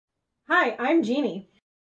Hi, I'm Jeannie.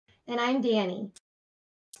 And I'm Danny.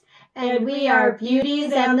 And we are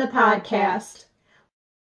Beauties and the Podcast.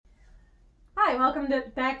 Hi, welcome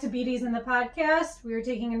back to Beauties and the Podcast. We are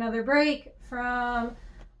taking another break from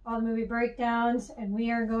all the movie breakdowns, and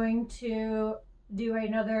we are going to do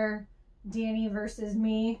another Danny versus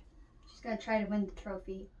me. She's going to try to win the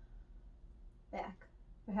trophy back.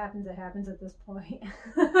 If it happens, it happens at this point.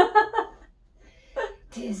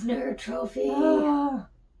 Disney trophy. Oh.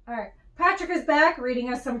 All right. Patrick is back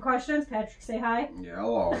reading us some questions. Patrick, say hi. Yeah,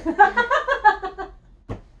 hello.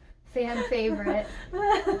 Fan favorite.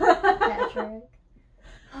 Patrick.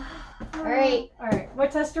 All right. All right.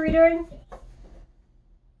 What test are we doing? It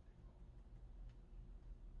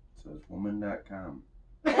says woman.com.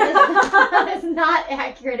 That is not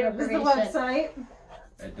accurate information. This is the website.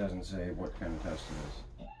 It doesn't say what kind of test it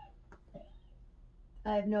is.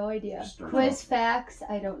 I have no idea. Quiz facts,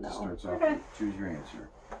 I don't know. Starts off Okay. with choose your answer.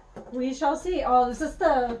 We shall see. Oh, is this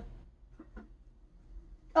the...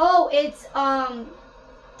 Oh, it's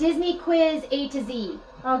Disney quiz A to Z.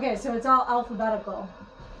 Okay, so it's all alphabetical.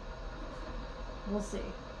 We'll see.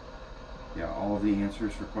 Yeah, all of the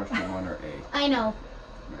answers for question 1 are A. I know.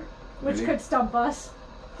 Right. Which Ready? could stump us.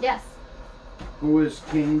 Yes. Who is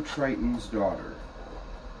King Triton's daughter?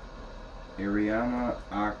 Ariana,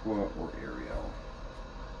 Aqua, or Ariel?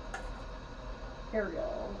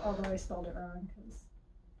 Ariel, although I spelled it wrong because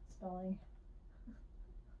spelling.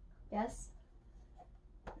 Yes.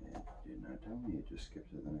 It did not tell me. It just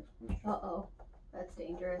skipped to the next question. Uh-oh. That's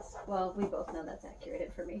dangerous. Well, we both know that's accurate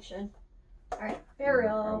information. All right.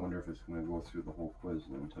 Ariel. I wonder if it's going to go through the whole quiz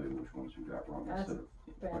and then tell you which ones you got wrong That's instead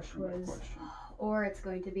of bad question by quiz. question. Or it's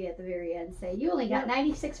going to be at the very end say, you only got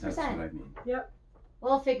 96%. That's what I mean. Yep.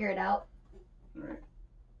 We'll figure it out. All right.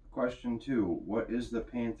 Question 2. What is the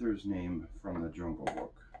panther's name from the Jungle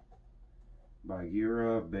Book?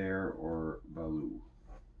 Bagheera, Bear, or Baloo?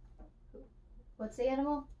 What's the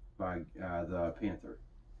animal? The panther.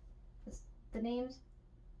 The names?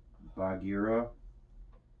 Bagheera,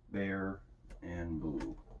 Bear, and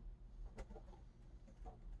Baloo.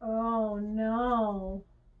 Oh, no.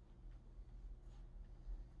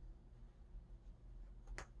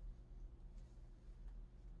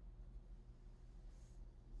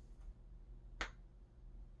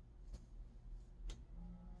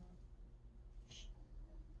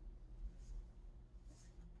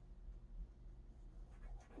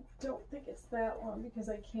 Don't think it's that one because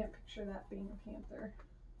I can't picture that being a panther.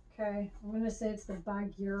 Okay, I'm going to say it's the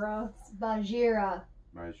Bagheera. It's Bagheera.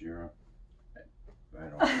 Bagheera. I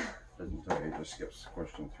don't. Doesn't tell you. It just skips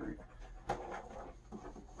question 3.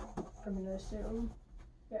 I'm going to assume.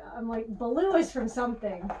 Yeah, I'm like, Baloo is from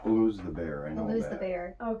something. Baloo's the bear. I know Baloo's that. the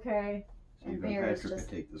bear. Okay. See, even Bear is Patrick just-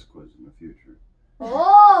 could take this quiz in the future.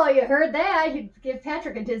 Oh, you heard that? You'd give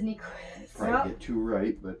Patrick a Disney quiz. Probably get 2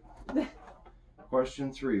 right, but...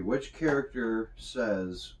 Question 3. Which character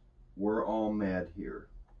says, "We're all mad here"?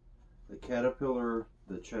 The caterpillar,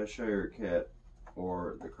 the Cheshire Cat,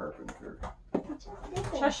 or the carpenter?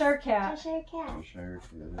 Cheshire Cat. Cheshire Cat. Cheshire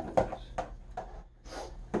Cat it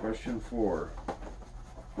is. Question 4.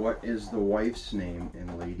 What is the wife's name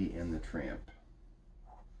in Lady and the Tramp?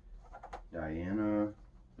 Diana,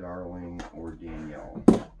 Darling, or Danielle?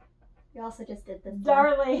 You also just did this.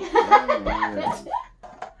 Darling. Yeah.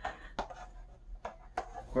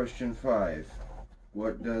 Question 5.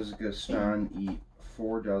 What does Gaston eat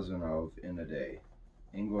 4 dozen of in a day?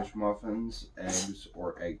 English muffins, eggs,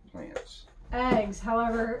 or eggplants? Eggs.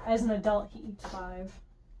 However, as an adult, he eats 5.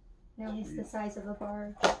 Now he's the size of a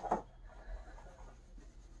barge. A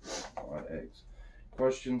lot of eggs.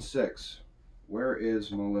 Question 6. Where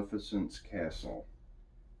is Maleficent's castle?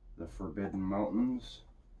 The Forbidden Mountains,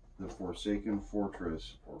 the Forsaken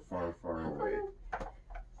Fortress, or Far, Far Away?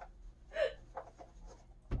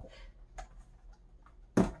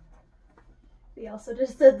 We also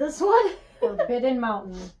just did this one. Forbidden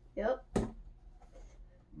Mountain. Yep.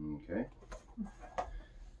 Okay.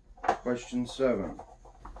 Question 7.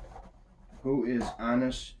 Who is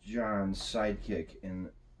Honest John's sidekick in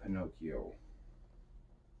Pinocchio?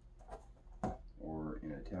 Or in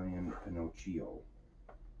Italian, Pinocchio.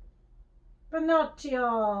 Pinocchio.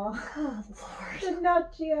 Oh, Lord.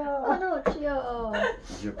 Pinocchio. Pinocchio.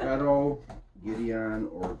 Geppetto, Gideon,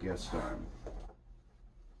 or Gaston?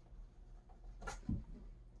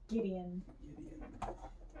 Gideon. Gideon.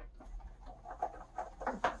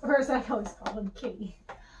 Or as I always call him, Kitty.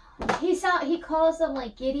 He calls them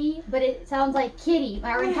like Giddy, but it sounds like Kitty.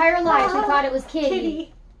 Our entire lives we thought it was Kitty.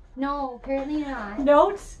 Kitty. No, apparently not.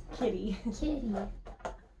 Notes, Kitty. Kitty.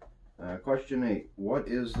 Question 8. What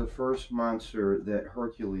is the first monster that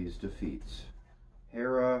Hercules defeats?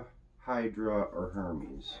 Hera, Hydra, or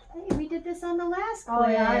Hermes? Hey, we did this on the last quiz. Oh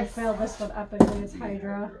yeah, I failed this one epically. It's The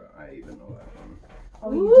Hydra. I even know that one.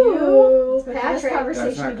 Oh, you do? Ooh, Let's go through this Patrick. That's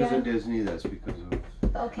conversation not because of again. Disney, that's because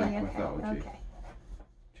of Okay, Greek mythology. okay.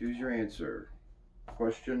 Choose your answer.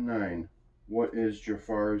 Question 9. What is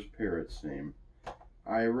Jafar's parrot's name?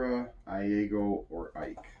 Ira, Iago, or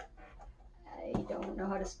Ike? I don't know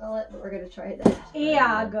how to spell it, but we're gonna try this.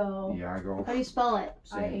 Iago. Iago. How do you spell it?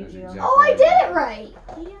 Same as I-A-G-O. exactly Oh, I like did that. it right.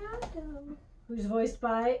 Iago. Who's voiced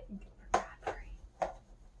by Godfrey.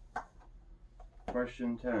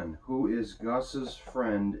 Question 10. Who is Gus's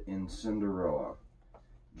friend in Cinderella?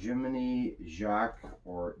 Jiminy, Jacques,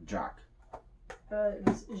 or Jock?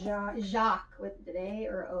 It's Jacques. Jacques with an A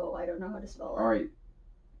or O. I don't know how to spell it. Alright.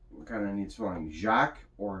 We kind of need spelling. Jacques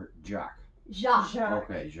or Jock? Jacques. Jacques.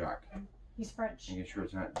 Okay, Jacques. He's French. Making sure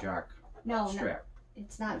it's not Jock No, no, Strap.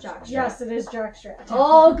 it's not Jacques. Yes, it is Jack Strap.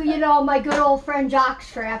 Oh, you know, my good old friend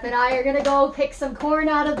Jockstrap and I are gonna go pick some corn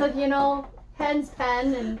out of the, hen's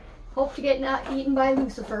pen and hope to get not eaten by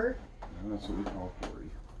Lucifer. And that's what we call Corey.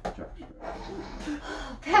 Jock Strap.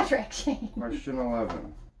 Patrick. Question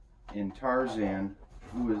 11. In Tarzan,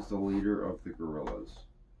 who is the leader of the gorillas?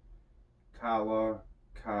 Kala,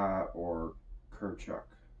 Ka, or Kerchuk?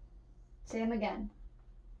 Say him again.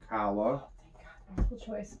 Kala, Multiple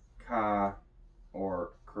choice. Ka,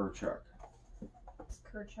 or Kerchuk? It's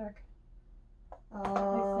Kerchuk.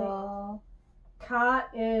 Oh. Ka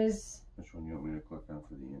is. Which one do you want me to click on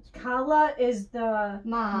for the answer? Kala is the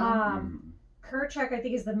Mom. Kerchuk, I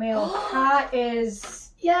think, is the male. Ka is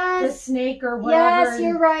the Yes. snake or whatever. Yes,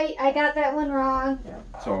 you're right. I got that one wrong.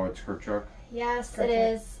 So it's Kerchuk? Yes, Kerchuk. it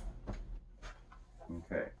is.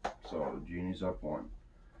 Okay, so Jeannie's up 1.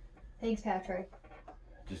 Thanks, Patrick.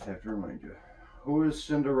 Just have to remind you. Who is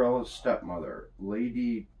Cinderella's stepmother?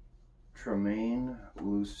 Lady Tremaine,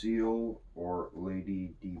 Lucille, or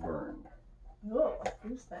Lady de Bourgh? Oh,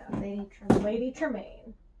 who's that? Lady Tremaine. Lady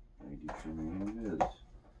Tremaine. Lady Tremaine it is.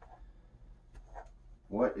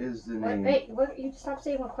 What is the What, name? wait, what, you stop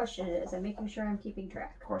saying what question it is. I'm making sure I'm keeping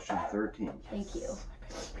track. Question 13. Thank you.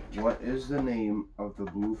 What is the name of the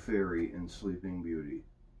blue fairy in Sleeping Beauty?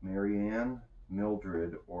 Marianne,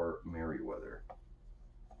 Mildred, or Merryweather?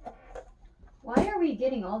 Why are we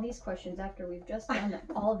getting all these questions after we've just done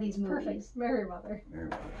all of these movies? Perfect. Merryweather.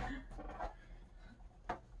 Merryweather.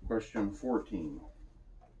 Question 14.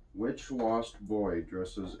 Which lost boy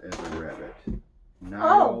dresses as a rabbit?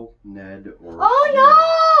 Niall, Ned, or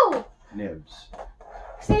Oh no! Nibs?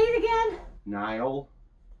 Say it again. Niall,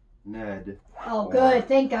 Ned, Oh, or good.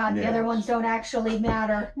 Thank God the Nibs. other ones don't actually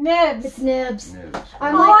matter. Nibs. It's Nibs. Nibs.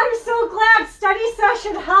 I'm Oh, like- I'm so glad study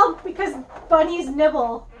session helped because bunnies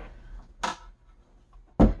nibble.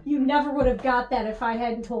 You never would have got that if I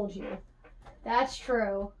hadn't told you. That's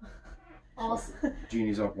true. Also,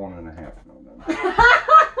 Jeannie's up 1.5 now then.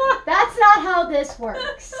 that's not how this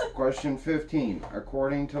works. Question 15.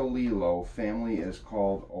 According to Lilo, family is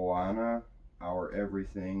called Oana, our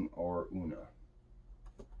everything, or Una.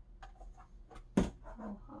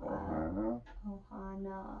 Ohana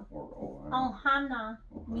Ohana or Oana. Ohana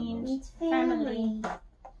Ohana. means family.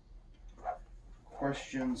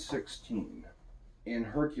 Question 16. In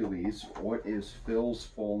Hercules, what is Phil's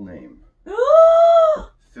full name?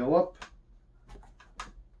 Philip,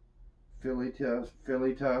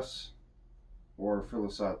 Philetus, or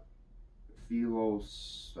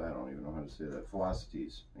Philos, I don't even know how to say that.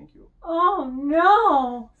 Philocites. Thank you. Oh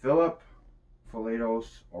no! Philip,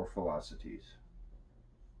 Philetos, or Philocites.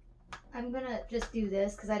 I'm gonna just do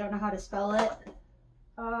this because I don't know how to spell it.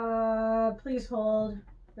 Please hold.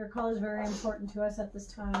 Your call is very important to us at this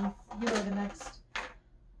time. You are the next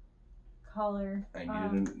caller. I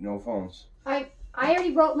needed no phones. I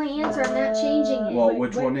already wrote my answer. I'm not changing it. Well, wait,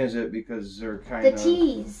 which wait. one is it? Because they're kind The of...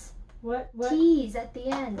 T's. What? T's at the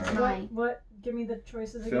end. Alright. Mine. What? Give me the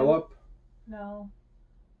choices again. Philip, No.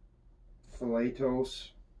 Philetos,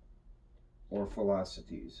 or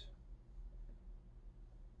Philocites.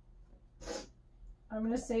 I'm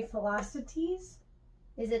gonna say Philocites.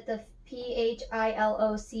 Is it the Philoctetes?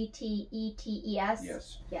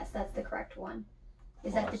 Yes. Yes, that's the correct one.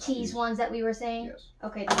 Is that the Philocities. T's ones that we were saying? Yes.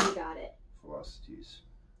 Okay, then we got it. Philocites.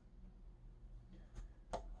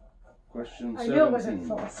 Question I 17. knew it wasn't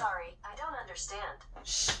full. Sorry, I don't understand.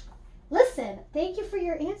 Shh. Listen, thank you for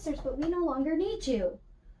your answers, but we no longer need you.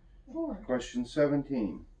 Lord. Question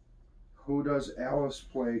 17. Who does Alice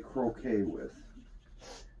play croquet with?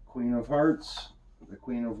 Queen of Hearts, the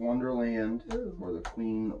Queen of Wonderland, Ooh. or the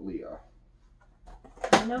Queen Leah?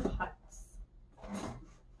 Queen of Hearts.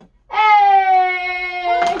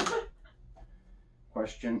 Hey!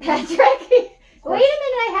 Question 8. Patrick! Wait a minute,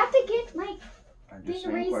 I have to get my I'm Did just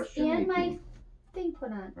you saying erase question and 18. my thing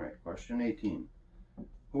put on? Right, question 18.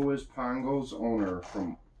 Who is Pongo's owner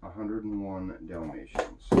from 101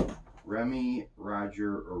 Dalmatians? Remy,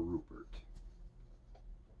 Roger, or Rupert?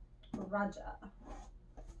 Raja.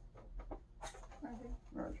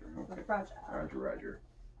 Roger, okay. Raja. Roger.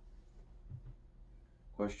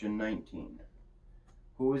 Question 19.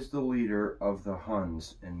 Who is the leader of the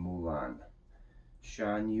Huns in Mulan?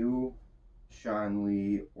 Shan Yu, Shan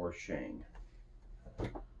Li, or Shang?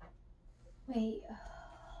 Wait.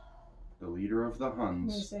 The leader of the Can you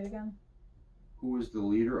Huns. say it again? Who is the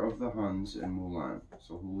leader of the Huns in Mulan?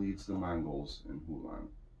 So who leads the Mongols in Mulan?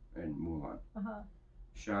 Uh-huh.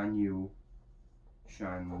 Shan Yu,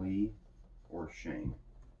 Shan Li, or Shang?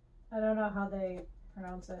 I don't know how they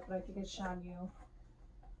pronounce it, but I think it's Shan Yu.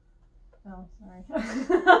 Oh, sorry.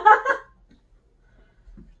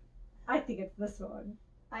 I think it's this one.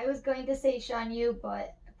 I was going to say Shan Yu,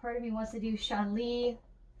 but part of me wants to do Shan Li.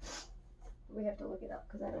 We have to look it up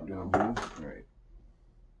because I don't know. Right.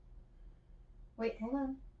 Wait, hold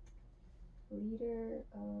on. Leader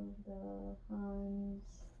of the Huns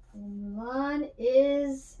in Mulan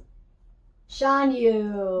is Shan Yu.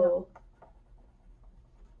 No.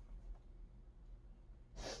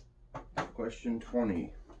 Question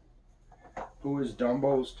 20. Who is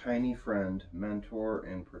Dumbo's tiny friend, mentor,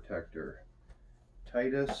 and protector?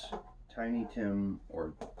 Titus, Tiny Tim,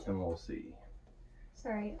 or Timothy?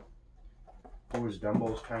 Sorry. Who is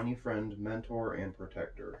Dumbo's tiny friend, mentor, and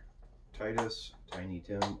protector? Titus, Tiny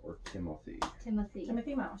Tim, or Timothy? Timothy.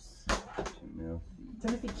 Timothy Mouse. Timothy.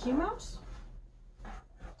 Timothy Q Mouse?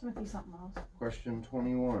 Timothy something else. Question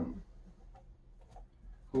 21.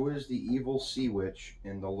 Who is the evil sea witch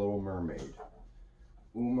in The Little Mermaid?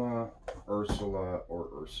 Uma, Ursula, or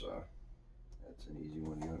Ursa? That's an easy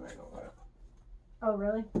one. You and I know that. Oh,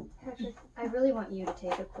 really? Patrick, I really want you to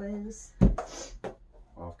take a quiz.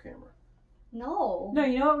 Off camera. No. No,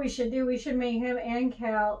 you know what we should do? We should make him and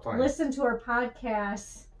Cal Fine. listen to our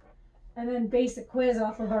podcasts and then base a quiz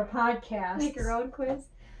off of our podcast. Make your own quiz.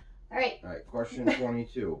 All right. Alright, question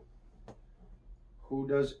 22. Who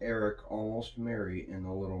does Eric almost marry in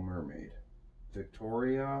The Little Mermaid?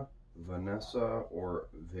 Victoria, Vanessa, or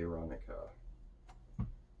Veronica?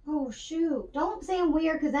 Oh, shoot. Don't say I'm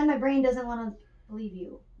weird because then my brain doesn't want to believe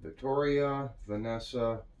you. Victoria,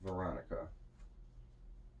 Vanessa, Veronica.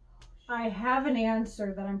 I have an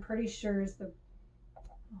answer that I'm pretty sure is the.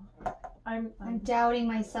 I'm doubting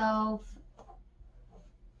myself.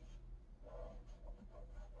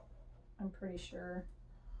 I'm pretty sure.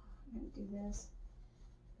 I'm going to do this,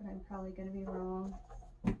 but I'm probably going to be wrong.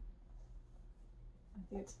 I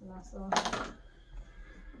think it's Vanessa.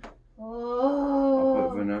 I'll Oh.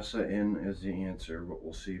 put Vanessa in as the answer, but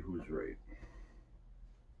we'll see who's right.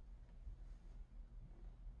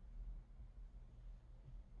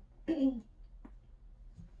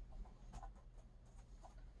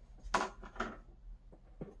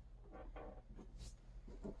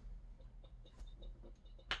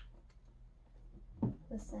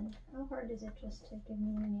 Listen, how hard is it just to give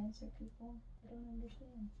me an answer, people? I don't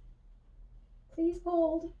understand. Please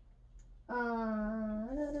hold.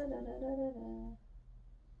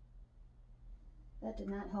 That did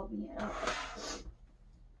not help me at all.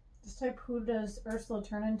 Just type who does Ursula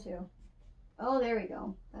turn into? Oh, there we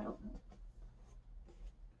go. That'll help.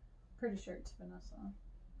 Pretty sure it's Vanessa.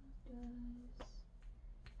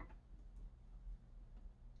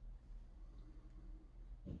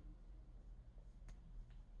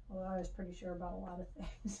 Well, I was pretty sure about a lot of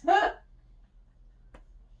things.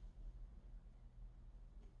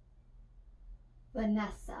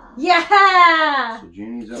 Vanessa. Yeah! So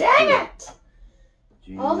Jeannie's up. Dang two. it!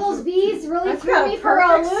 Jeannie's All those up V's two. really I've threw got me a for a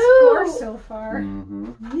perfect score loop. so far.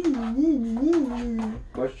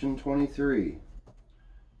 Question 23.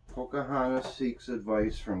 Pocahontas seeks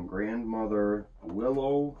advice from grandmother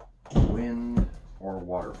Willow, Wind, or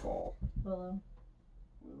Waterfall. Willow.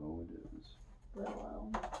 Willow it is.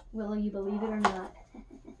 Willow. Will you believe it or not?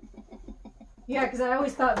 Yeah, because I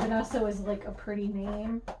always thought Vanessa was like a pretty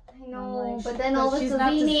name. I know, Like, but then all she's this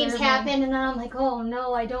not V names deserving. happened, and then I'm like, oh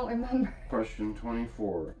no, I don't remember. Question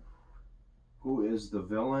 24. Who is the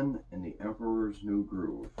villain in The Emperor's New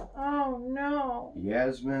Groove? Oh no.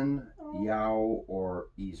 Yasmin, Yao, or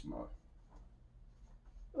Yzma?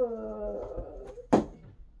 Uh, I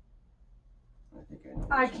think I know.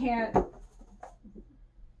 I this one. can't.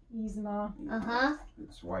 Yzma. Uh-huh.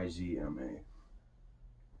 It's YZMA.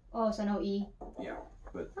 Oh, so no E. Yeah,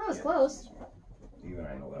 but That was yeah, close. even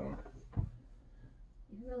I know that one.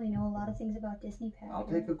 You really know a lot of things about Disney, Patrick. I'll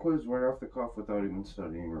take a quiz right off the cuff without even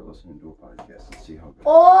studying or listening to a podcast and see how good.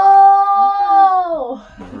 Oh!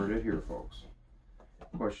 You heard it here, folks.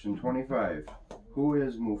 Question 25. Who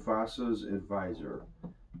is Mufasa's advisor?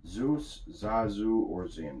 Zeus, Zazu, or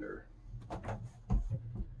Xander?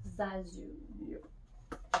 Zazu. Yep.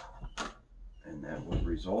 And that would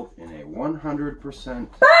result in a 100%.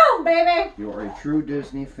 Boom, baby! You're a true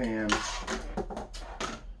Disney fan.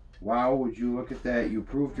 Wow, would you look at that? You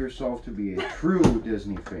proved yourself to be a true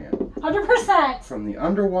Disney fan. 100%. From the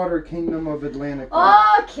underwater kingdom of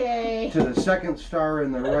Atlantica Okay. to the second star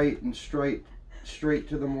in the right and straight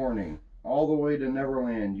to the morning. All the way to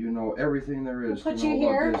Neverland. You know everything there is We'll to put you know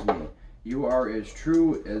here. about Disney. You are as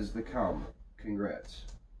true as the come. Congrats.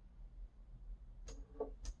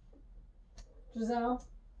 Giselle,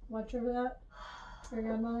 watch over that. Your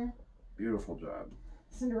godmother. Beautiful job.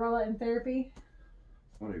 Cinderella in therapy.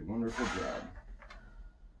 What a wonderful job.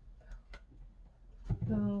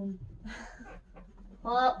 Boom.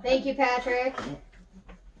 Well, thank you, Patrick.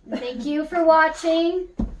 And thank you for watching.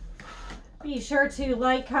 Be sure to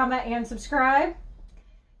like, comment, and subscribe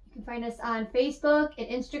You can find us on Facebook and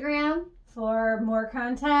Instagram. for more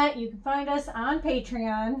content. You can find us on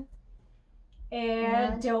Patreon.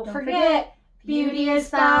 And don't forget, beauty is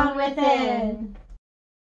found within.